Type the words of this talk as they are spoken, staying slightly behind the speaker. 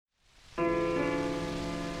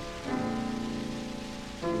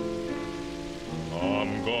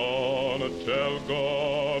I've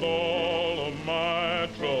got all of my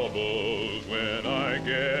troubles when I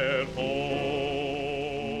get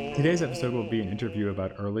home. Today's episode will be an interview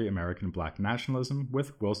about early American Black nationalism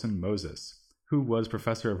with Wilson Moses, who was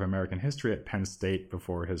professor of American history at Penn State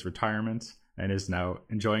before his retirement and is now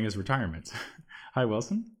enjoying his retirement. Hi,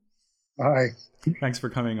 Wilson. Hi. Thanks for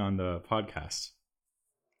coming on the podcast.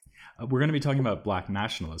 We're going to be talking about Black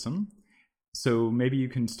nationalism. So maybe you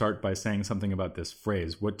can start by saying something about this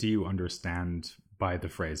phrase. What do you understand by the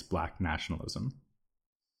phrase Black nationalism?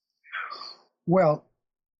 Well,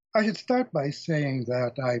 I should start by saying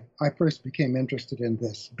that I first became interested in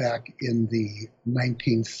this back in the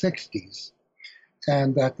 1960s.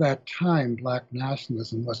 And at that time, Black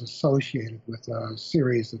nationalism was associated with a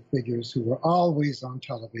series of figures who were always on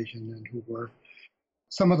television and who were,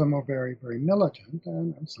 some of them were very, very militant,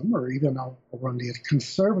 and some were even over on the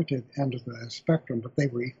conservative end of the spectrum, but they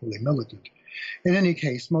were equally militant. In any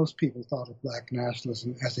case, most people thought of Black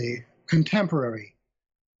nationalism as a contemporary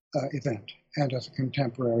event and as a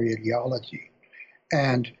contemporary ideology.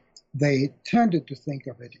 And they tended to think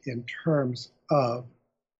of it in terms of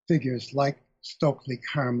figures like Stokely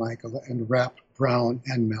Carmichael and Rap Brown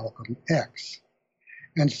and Malcolm X.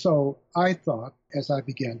 And so I thought, as I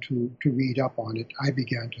began to read up on it, I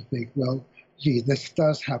began to think, well, gee, this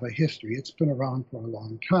does have a history. It's been around for a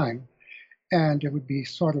long time. And it would be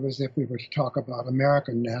sort of as if we were to talk about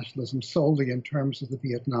American nationalism solely in terms of the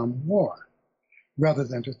Vietnam War, rather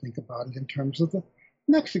than to think about it in terms of the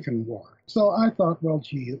Mexican War. So I thought, well,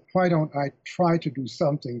 gee, why don't I try to do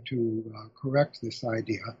something to correct this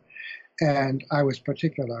idea? And I was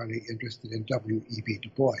particularly interested in W.E.B. Du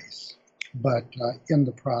Bois. But in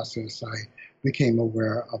the process, I became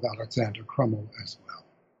aware of Alexander Crummell as well.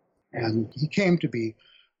 And he came to be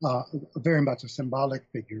very much a symbolic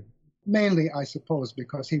figure, mainly, I suppose,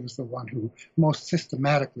 because he was the one who most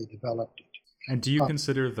systematically developed it. And do you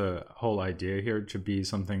consider the whole idea here to be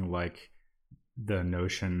something like the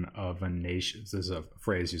notion of a nation? This is a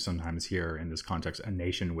phrase you sometimes hear in this context, a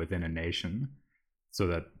nation within a nation, so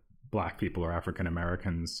that Black people or African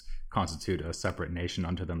Americans constitute a separate nation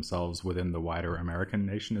unto themselves within the wider American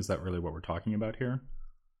nation? Is that really what we're talking about here?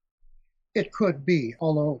 It could be,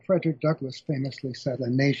 although Frederick Douglass famously said a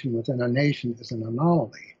nation within a nation is an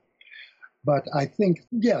anomaly. But I think,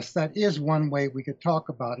 yes, that is one way we could talk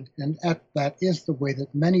about it, and that is the way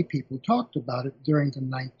that many people talked about it during the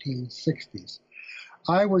 1960s.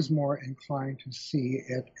 I was more inclined to see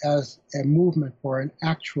it as a movement for an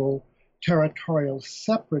actual territorial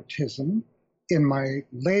separatism in my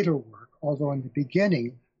later work, although in the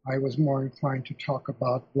beginning I was more inclined to talk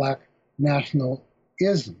about Black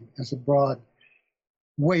nationalism as a broad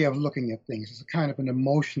way of looking at things, as a kind of an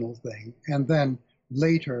emotional thing. And then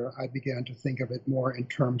later I began to think of it more in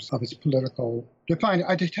terms of its political define.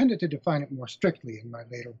 I tended to define it more strictly in my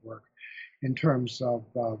later work in terms of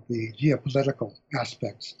the geopolitical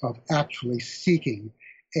aspects of actually seeking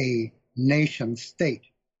a nation state,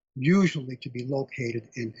 usually to be located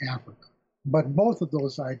in Africa. But both of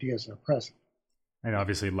those ideas are present. And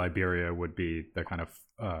obviously Liberia would be the kind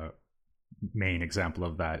of main example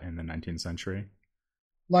of that in the 19th century.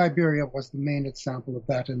 Liberia was the main example of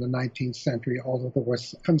that in the 19th century, although there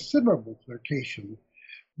was considerable flirtation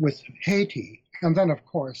with Haiti. And then, of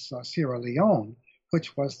course, Sierra Leone,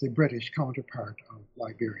 which was the British counterpart of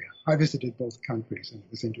Liberia. I visited both countries, and it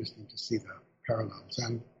was interesting to see the parallels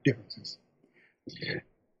and differences.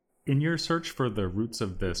 In your search for the roots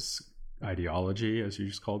of this ideology, as you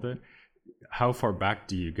just called it, how far back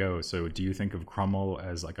do you go? So do you think of Crummell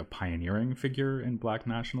as like a pioneering figure in Black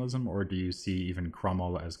nationalism, or do you see even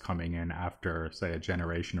Crummell as coming in after, say, a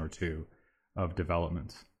generation or two of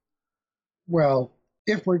development? Well,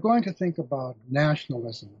 if we're going to think about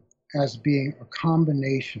nationalism as being a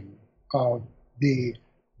combination of the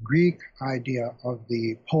Greek idea of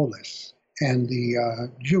the polis and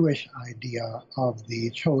the Jewish idea of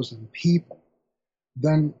the chosen people,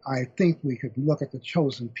 then I think we could look at the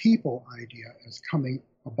chosen people idea as coming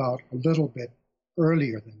about a little bit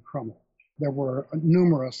earlier than Crummell. There were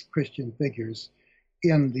numerous Christian figures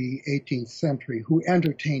in the 18th century who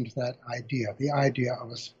entertained that idea, the idea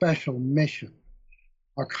of a special mission,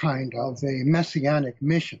 a kind of a messianic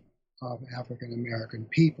mission of African American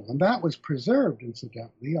people. And that was preserved,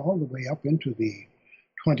 incidentally, all the way up into the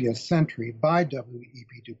 20th century by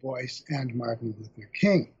W.E.B. Du Bois and Martin Luther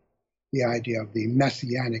King, the idea of the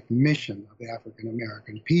messianic mission of African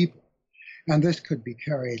American people. And this could be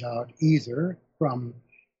carried out either from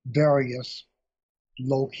various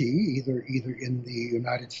loci, either in the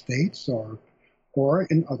United States or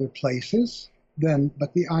in other places,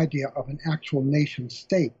 but the idea of an actual nation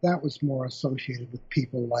state, that was more associated with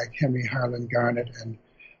people like Henry Harlan Garnet and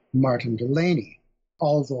Martin Delany.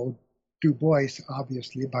 Although Du Bois,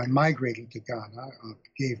 obviously, by migrating to Ghana,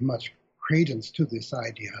 gave much credence to this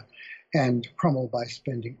idea, and Crummell, by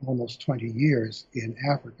spending almost 20 years in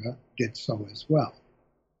Africa, did so as well.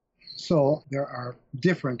 So there are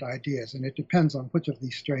different ideas, and it depends on which of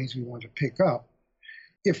these strains we want to pick up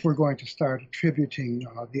if we're going to start attributing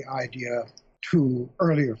the idea to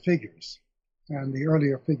earlier figures. And the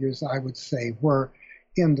earlier figures, I would say, were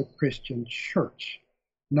in the Christian church.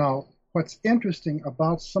 Now, what's interesting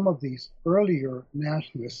about some of these earlier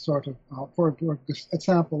nationalists, for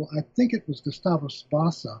example, I think it was Gustavo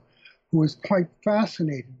Spasa, who was quite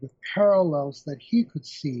fascinated with parallels that he could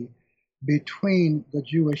see between the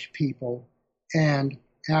Jewish people and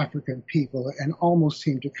African people, and almost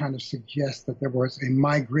seemed to kind of suggest that there was a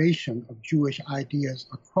migration of Jewish ideas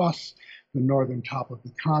across the northern top of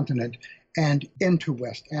the continent and into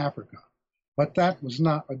West Africa. But that was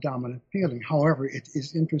not a dominant feeling. However, it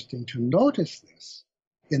is interesting to notice this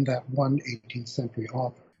in that one 18th century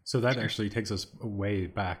author. So that actually takes us way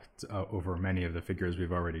back over many of the figures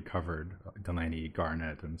we've already covered, Delany,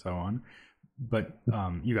 Garnet, and so on. But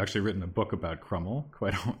you've actually written a book about Crummell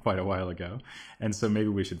quite a while ago. And so maybe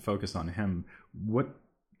we should focus on him. What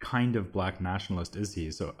kind of Black nationalist is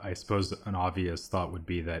he? So I suppose an obvious thought would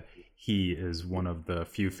be that he is one of the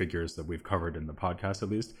few figures that we've covered in the podcast, at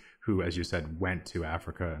least, who, as you said, went to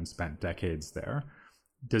Africa and spent decades there.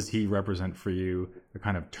 Does he represent for you a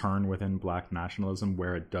kind of turn within Black nationalism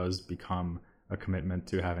where it does become a commitment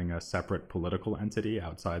to having a separate political entity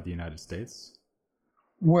outside the United States?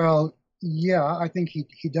 Well, yeah, I think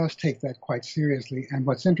he does take that quite seriously. And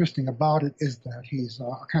what's interesting about it is that it's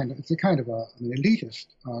a kind of an elitist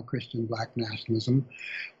Christian Black nationalism.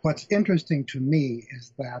 What's interesting to me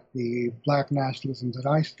is that the Black nationalism that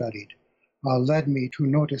I studied led me to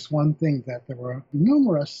notice one thing, that there were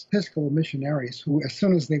numerous Episcopal missionaries who, as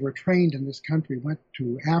soon as they were trained in this country, went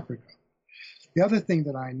to Africa. The other thing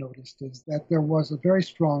that I noticed is that there was a very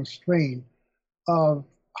strong strain of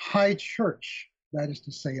high church, that is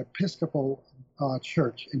to say, Episcopal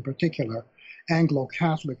church in particular,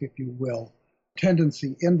 Anglo-Catholic, if you will,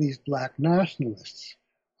 tendency in these Black nationalists.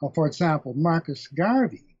 For example, Marcus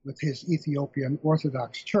Garvey, with his Ethiopian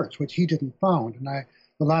Orthodox Church, which he didn't found, and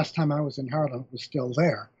the last time I was in Harlem, it was still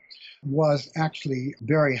there, was actually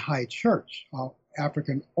very high church,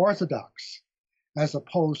 African Orthodox, as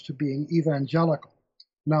opposed to being evangelical.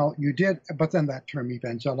 Now, but then that term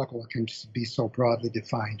evangelical can be so broadly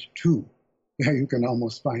defined too. You can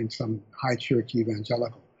almost find some high church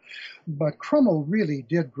evangelical. But Crummell really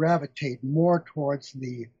did gravitate more towards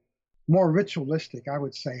the more ritualistic, I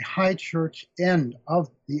would say, high church end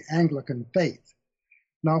of the Anglican faith.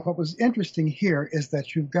 Now, what was interesting here is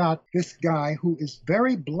that you've got this guy who is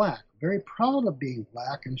very Black, very proud of being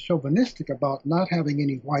Black, and chauvinistic about not having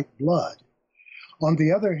any white blood. On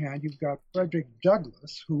the other hand, you've got Frederick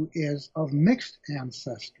Douglass, who is of mixed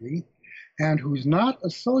ancestry, and who's not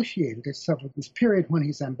associated, except for this period when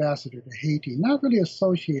he's ambassador to Haiti, not really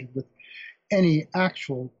associated with any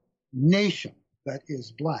actual nation that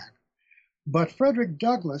is Black. But Frederick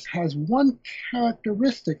Douglass has one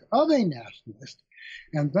characteristic of a nationalist,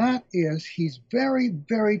 and that is he's very,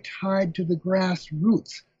 very tied to the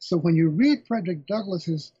grassroots. So when you read Frederick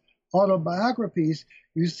Douglass's autobiographies,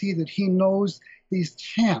 you see that he knows these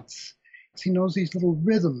chants. He knows these little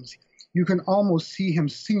rhythms. You can almost see him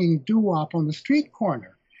singing doo-wop on the street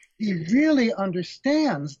corner. He really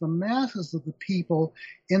understands the masses of the people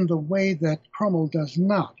in the way that Crummell does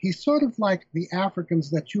not. He's sort of like the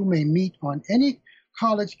Africans that you may meet on any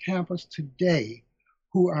college campus today,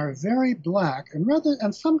 who are very Black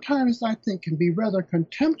and sometimes I think can be rather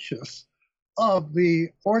contemptuous of the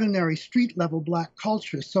ordinary street-level Black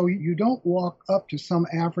culture. So you don't walk up to some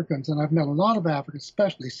Africans, and I've met a lot of Africans,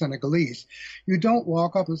 especially Senegalese. You don't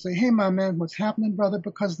walk up and say, "Hey, my man, what's happening, brother?"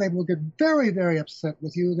 Because they will get very, very upset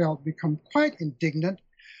with you. They'll become quite indignant.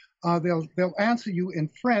 They'll answer you in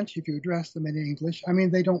French if you address them in English. I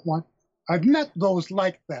mean, they don't want. I've met those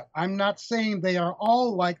like that. I'm not saying they are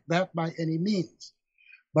all like that by any means,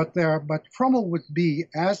 but Crummell would be,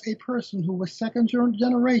 as a person who was second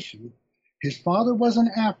generation. His father was an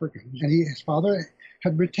African, and his father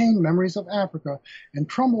had retained memories of Africa, and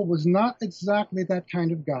Crummell was not exactly that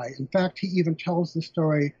kind of guy. In fact, he even tells the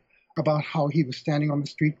story about how he was standing on the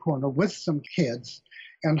street corner with some kids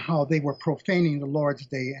and how they were profaning the Lord's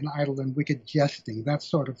Day and idle and wicked jesting, that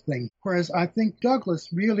sort of thing. Whereas I think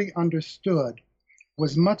Douglass really understood,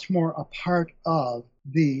 was much more a part of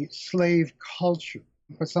the slave culture.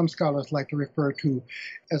 what some scholars like to refer to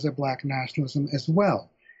as a black nationalism as well.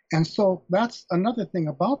 And so that's another thing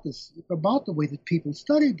about this, about the way that people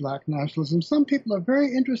study black nationalism. Some people are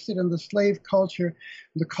very interested in the slave culture,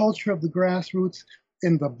 the culture of the grassroots,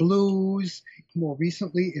 in the blues, more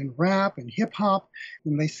recently in rap and hip hop,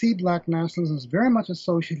 and they see black nationalism as very much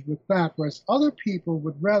associated with that, whereas other people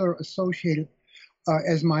would rather associate it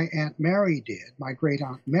as my Aunt Mary did, my great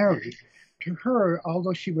Aunt Mary. To her,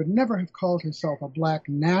 although she would never have called herself a black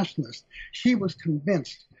nationalist, she was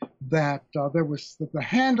convinced that the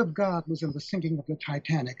hand of God was in the sinking of the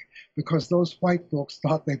Titanic because those white folks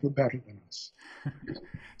thought they were better than us.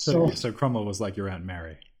 So Cromwell was like your Aunt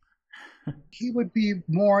Mary. He would be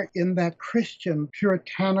more in that Christian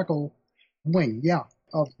puritanical wing, yeah,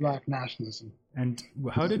 of black nationalism. And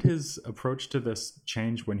how did his approach to this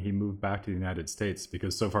change when he moved back to the United States?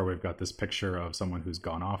 Because so far we've got this picture of someone who's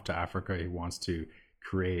gone off to Africa. He wants to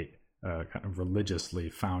create a kind of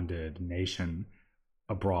religiously founded nation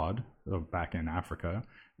abroad, back in Africa.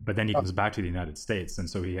 But then he comes back to the United States. And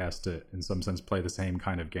so he has to, in some sense, play the same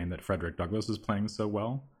kind of game that Frederick Douglass is playing so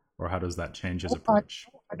well. Or how does that change his approach?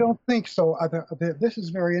 I don't think so. This is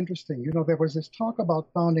very interesting. You know, there was this talk about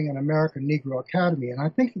founding an American Negro Academy, and I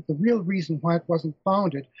think that the real reason why it wasn't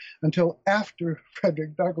founded until after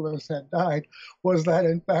Frederick Douglass had died was that,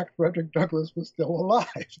 in fact, Frederick Douglass was still alive.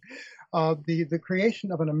 The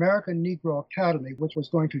creation of an American Negro Academy, which was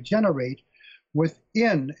going to generate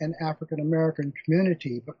within an African American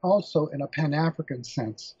community, but also in a Pan-African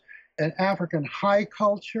sense, an African high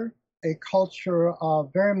culture, a culture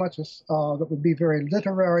very much that would be very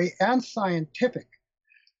literary and scientific.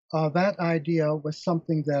 That idea was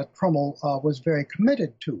something that Cromwell was very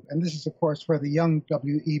committed to. And this is, of course, where the young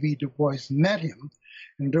W.E.B. Du Bois met him.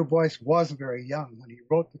 And Du Bois was very young when he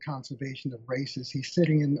wrote The Conservation of Races. He's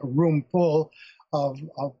sitting in a room full of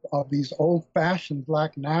these old-fashioned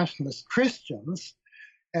black nationalist Christians.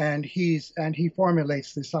 And he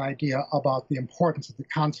formulates this idea about the importance of the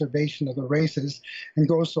conservation of the races, and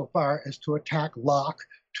goes so far as to attack Locke,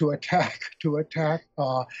 to attack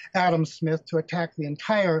Adam Smith, to attack the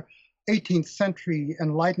entire 18th century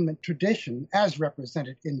Enlightenment tradition as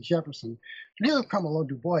represented in Jefferson. Neither Cromwell or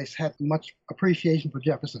Du Bois had much appreciation for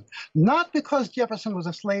Jefferson, not because Jefferson was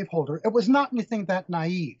a slaveholder. It was not anything that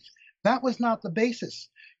naive. That was not the basis.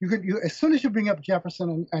 As soon as you bring up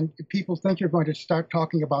Jefferson and people think you're going to start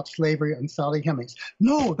talking about slavery and Sally Hemings.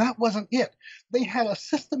 No, that wasn't it. They had a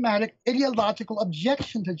systematic ideological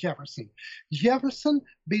objection to Jefferson. Jefferson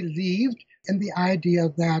believed in the idea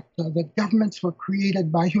that that governments were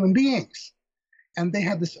created by human beings. And they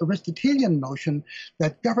had this Aristotelian notion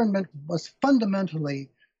that government was fundamentally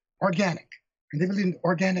organic. And they believed in the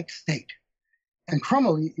organic state. And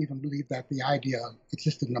Cromwell even believed that the idea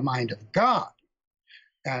existed in the mind of God,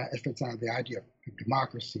 if it's on the idea of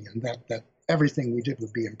democracy, and that everything we did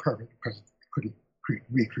would be imperfect because it couldn't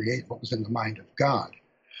recreate what was in the mind of God.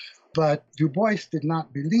 But Du Bois did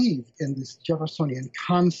not believe in this Jeffersonian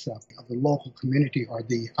concept of the local community, or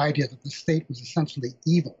the idea that the state was essentially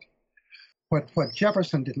evil. What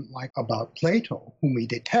Jefferson didn't like about Plato, whom he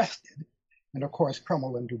detested, and of course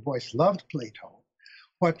Cromwell and Du Bois loved Plato,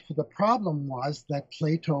 what the problem was that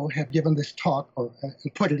Plato had given this talk, or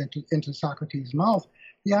put it into Socrates' mouth,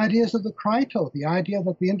 the ideas of the Crito, the idea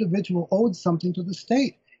that the individual owed something to the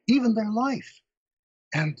state, even their life.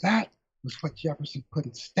 And that was what Jefferson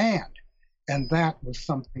couldn't stand. And that was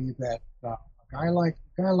something that a guy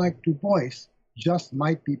like Du Bois just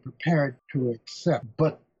might be prepared to accept.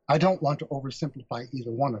 But I don't want to oversimplify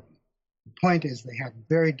either one of them. The point is they have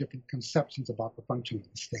very different conceptions about the function of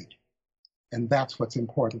the state. And that's what's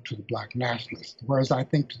important to the black nationalist. Whereas I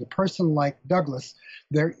think to the person like Douglass,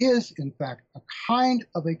 there is, in fact, a kind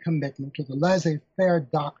of a commitment to the laissez-faire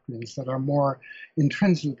doctrines that are more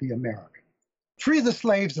intrinsically American. Free the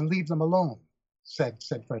slaves and leave them alone, said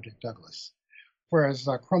Frederick Douglass. Whereas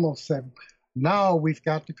Cromwell said, now we've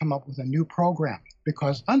got to come up with a new program,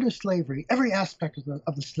 because under slavery, every aspect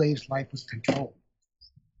of the slave's life was controlled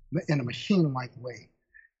in a machine-like way.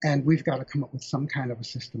 And we've got to come up with some kind of a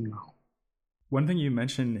system now. One thing you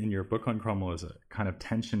mentioned in your book on Cromwell is a kind of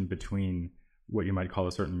tension between what you might call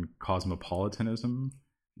a certain cosmopolitanism,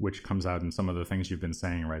 which comes out in some of the things you've been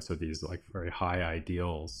saying, right? So these like very high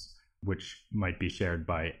ideals, which might be shared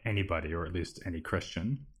by anybody, or at least any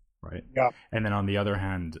Christian, right? Yeah. And then on the other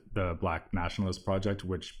hand, the Black Nationalist Project,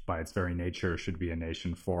 which by its very nature should be a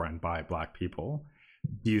nation for and by Black people.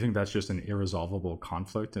 Do you think that's just an irresolvable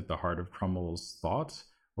conflict at the heart of Cromwell's thought?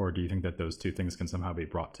 Or do you think that those two things can somehow be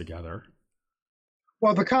brought together?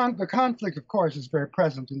 Well, the conflict, of course, is very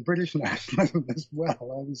present in British nationalism as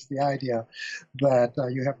well. It's the idea that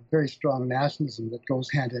you have a very strong nationalism that goes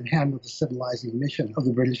hand in hand with the civilizing mission of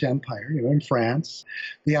the British Empire, in France.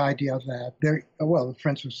 The idea that the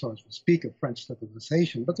French will speak of French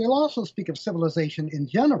civilization, but they'll also speak of civilization in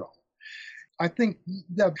general. I think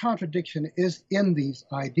the contradiction is in these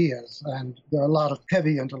ideas, and there are a lot of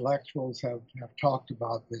heavy intellectuals have talked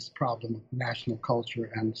about this problem of national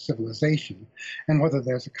culture and civilization, and whether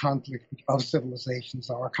there's a conflict of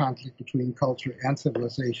civilizations or a conflict between culture and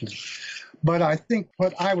civilization. But I think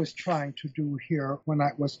what I was trying to do here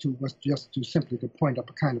was just to simply to point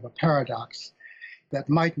up a kind of a paradox that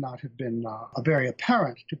might not have been very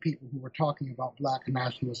apparent to people who were talking about Black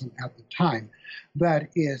nationalism at the time. That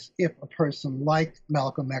is, if a person like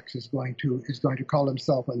Malcolm X is going to call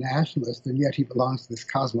himself a nationalist, and yet he belongs to this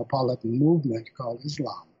cosmopolitan movement called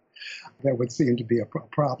Islam, there would seem to be a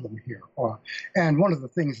problem here. And one of the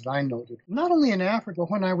things that I noted, not only in Africa,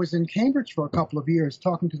 but when I was in Cambridge for a couple of years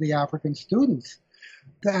talking to the African students,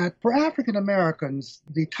 that for African Americans,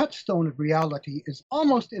 the touchstone of reality is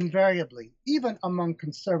almost invariably, even among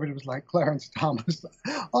conservatives like Clarence Thomas,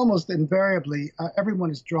 almost invariably,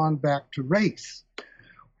 everyone is drawn back to race.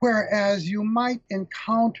 Whereas you might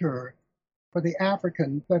encounter for the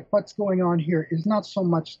African that what's going on here is not so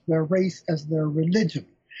much their race as their religion.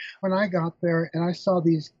 When I got there and I saw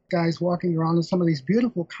these guys walking around in some of these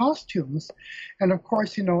beautiful costumes, and of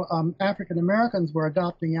course, African Americans were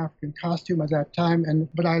adopting African costume at that time,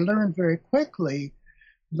 but I learned very quickly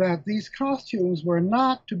that these costumes were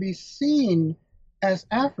not to be seen as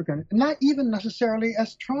African, not even necessarily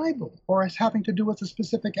as tribal or as having to do with a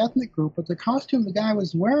specific ethnic group, but the costume the guy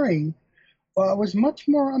was wearing was much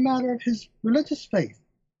more a matter of his religious faith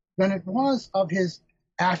than it was of his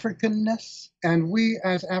Africanness. And we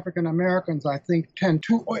as African Americans, I think, tend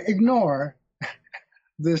to ignore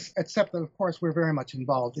this, except that, of course, we're very much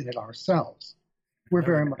involved in it ourselves. We're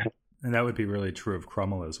very much. And that would be really true of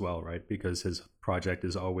Crummell as well, right? Because his project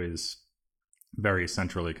is always very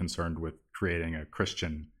centrally concerned with creating a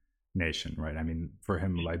Christian nation, right? I mean, for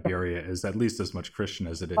him, Liberia is at least as much Christian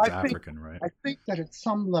as it is African, right? I think that at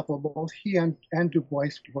some level, both he and Du Bois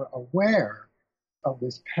were aware of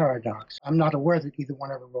this paradox. I'm not aware that either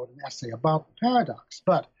one ever wrote an essay about the paradox,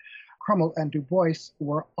 but Crummell and Du Bois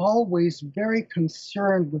were always very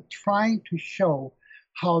concerned with trying to show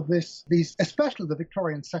how these, especially the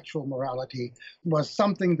Victorian sexual morality, was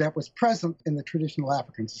something that was present in the traditional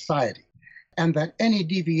African society. And that any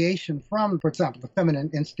deviation from, for example, the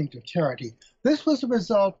feminine instinct of charity, this was a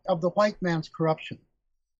result of the white man's corruption.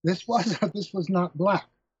 This was not Black.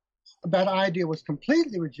 That idea was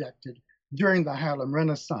completely rejected during the Harlem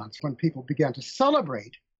Renaissance, when people began to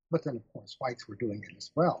celebrate, but then, of course, whites were doing it as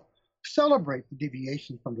well, celebrate the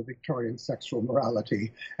deviation from the Victorian sexual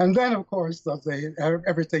morality. And then, of course,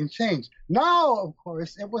 everything changed. Now, of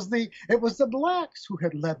course, it was the Blacks who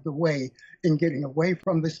had led the way in getting away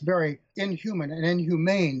from this very inhuman and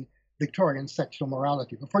inhumane Victorian sexual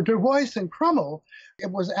morality. But for Du Bois and Crummell, it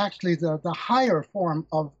was actually the higher form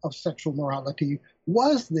of sexual morality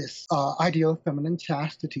was this ideal of feminine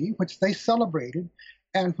chastity, which they celebrated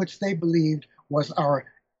and which they believed was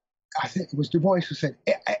I think it was Du Bois who said,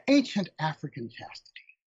 ancient African chastity.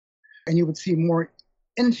 And you would see more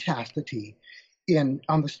inchastity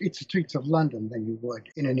on the streets of London than you would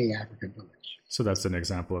in any African village. So that's an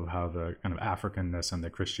example of how the kind of Africanness and the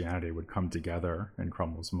Christianity would come together in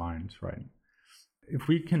Crummell's mind, right? If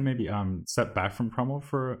we can maybe step back from Crummell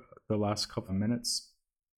for the last couple of minutes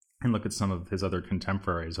and look at some of his other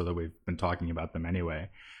contemporaries, although we've been talking about them anyway.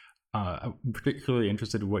 I'm particularly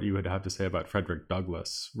interested in what you would have to say about Frederick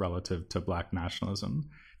Douglass relative to Black nationalism,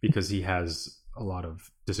 because he has a lot of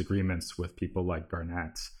disagreements with people like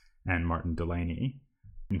Garnett and Martin Delany,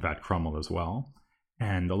 in fact, Crummell as well.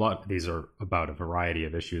 And a lot of these are about a variety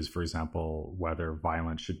of issues, for example, whether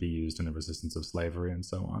violence should be used in the resistance of slavery and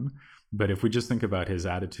so on. But if we just think about his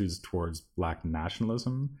attitudes towards Black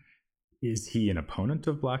nationalism, is he an opponent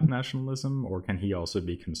of Black nationalism, or can he also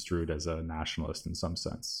be construed as a nationalist in some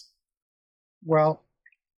sense? Well,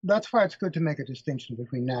 that's why it's good to make a distinction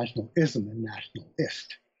between nationalism and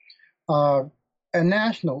nationalist. A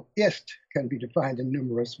nationalist can be defined in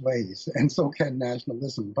numerous ways, and so can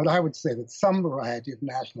nationalism. But I would say that some variety of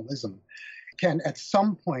nationalism can, at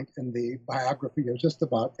some point in the biography of just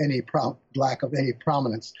about any Black of any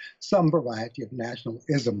prominence, some variety of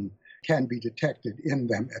nationalism can be detected in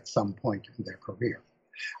them at some point in their career.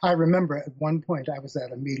 I remember at one point I was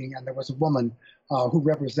at a meeting and there was a woman who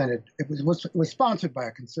represented, it was sponsored by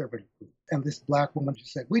a conservative group. And this Black woman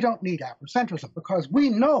said, we don't need Afrocentrism because we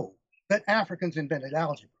know that Africans invented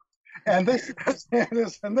algebra. And this is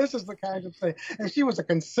the kind of thing. And she was a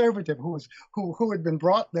conservative who had been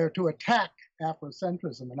brought there to attack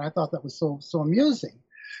Afrocentrism, and I thought that was so amusing,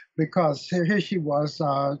 because here she was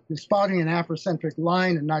spotting an Afrocentric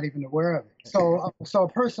line and not even aware of it. So a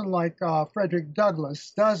person like Frederick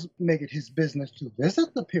Douglass does make it his business to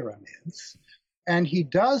visit the pyramids, and he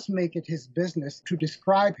does make it his business to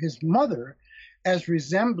describe his mother as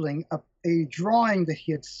resembling a drawing that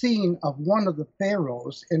he had seen of one of the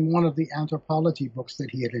pharaohs in one of the anthropology books that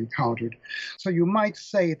he had encountered. So you might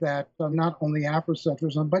say that not only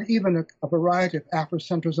Afrocentrism, but even a variety of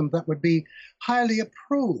Afrocentrism that would be highly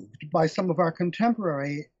approved by some of our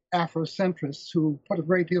contemporary Afrocentrists who put a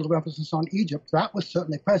great deal of emphasis on Egypt, that was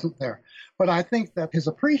certainly present there. But I think that his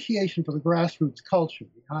appreciation for the grassroots culture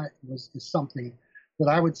is something that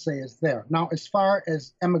I would say is there. Now, as far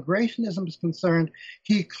as emigrationism is concerned,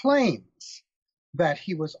 he claims that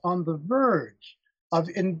he was on the verge of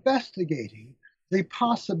investigating the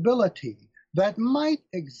possibility that might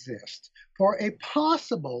exist for a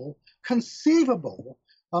possible, conceivable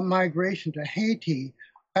migration to Haiti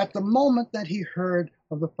at the moment that he heard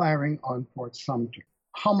of the firing on Fort Sumter.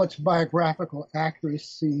 How much biographical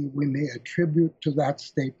accuracy we may attribute to that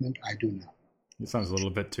statement, I do not. It sounds a little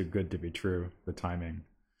bit too good to be true, the timing.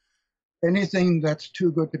 Anything that's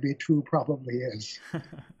too good to be true probably is.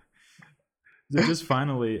 So just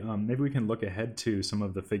finally, maybe we can look ahead to some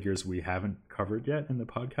of the figures we haven't covered yet in the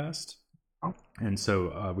podcast. And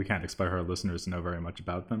so we can't expect our listeners to know very much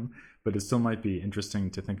about them, but it still might be interesting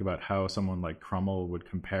to think about how someone like Crummell would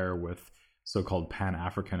compare with so-called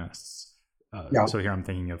Pan-Africanists. So here I'm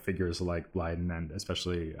thinking of figures like Blyden and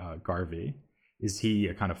especially Garvey. Is he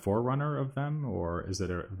a kind of forerunner of them, or is it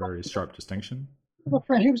a very sharp distinction?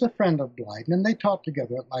 He was a friend of Blyden, and they taught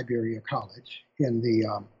together at Liberia College in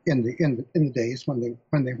the days when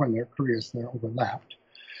their careers there overlapped.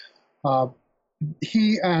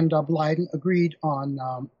 He and Blyden agreed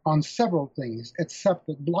on several things, except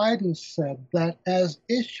that Blyden said that as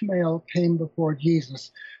Ishmael came before Jesus,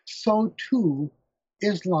 so too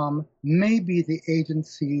Islam may be the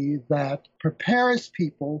agency that prepares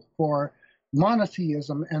people for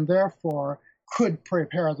monotheism and therefore could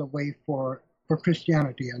prepare the way for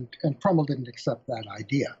Christianity, and Crummell didn't accept that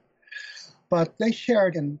idea. But they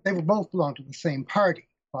shared, and they were both belonged to the same party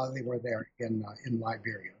while they were there in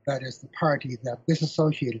Liberia. That is the party that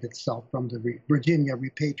disassociated itself from the Virginia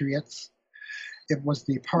Repatriates. It was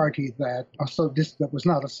the party that was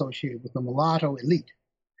not associated with the mulatto elite.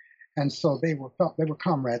 And so they were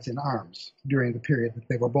comrades in arms during the period that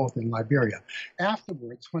they were both in Liberia.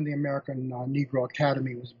 Afterwards, when the American Negro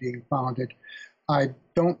Academy was being founded, I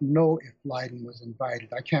don't know if Blyden was invited.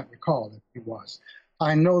 I can't recall if he was.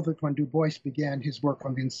 I know that when Du Bois began his work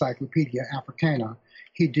on the Encyclopedia Africana,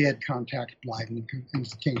 he did contact Blyden and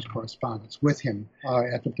exchanged correspondence with him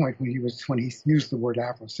at the point when he used the word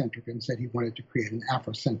Afrocentric and said he wanted to create an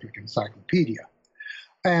Afrocentric encyclopedia.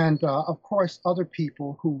 And of course, other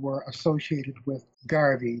people who were associated with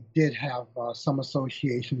Garvey did have some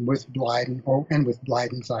association with Blyden and with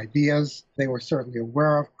Blyden's ideas. They were certainly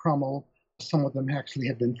aware of Crummell. Some of them actually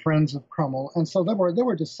had been friends of Crummell. And so there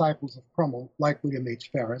were disciples of Crummell, like William H.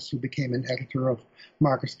 Ferris, who became an editor of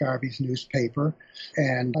Marcus Garvey's newspaper.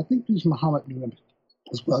 And I think Duz Muhammad knew him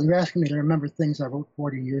as well. You're asking me to remember things I wrote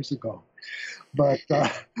 40 years ago. But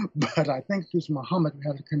I think Duz Muhammad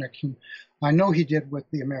had a connection. I know he did with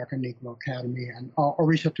the American Negro Academy and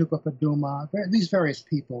Orisha Tuka Duma. These various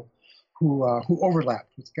people who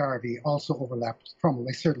overlapped with Garvey also overlapped with Crummell.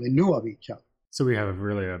 They certainly knew of each other. So we have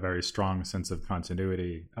really a very strong sense of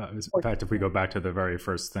continuity. In fact, if we go back to the very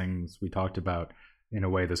first things we talked about, in a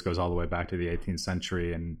way, this goes all the way back to the 18th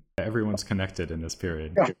century, and everyone's connected in this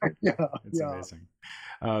period. It's amazing.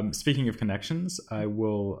 Speaking of connections, I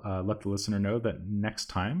will let the listener know that next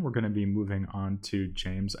time we're going to be moving on to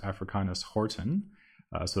James Africanus Horton.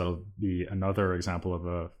 So that'll be another example of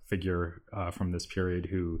a figure from this period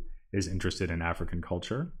who is interested in African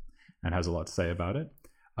culture and has a lot to say about it.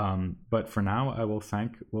 But for now, I will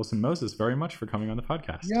thank Wilson Moses very much for coming on the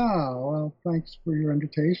podcast. Yeah, well, thanks for your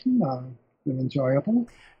invitation. It's been enjoyable.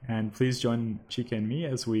 And please join Chika and me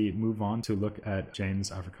as we move on to look at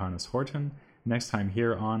James Africanus Horton next time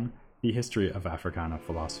here on The History of Africana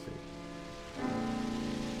Philosophy.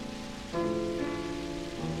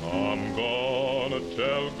 I'm gonna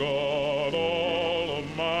tell God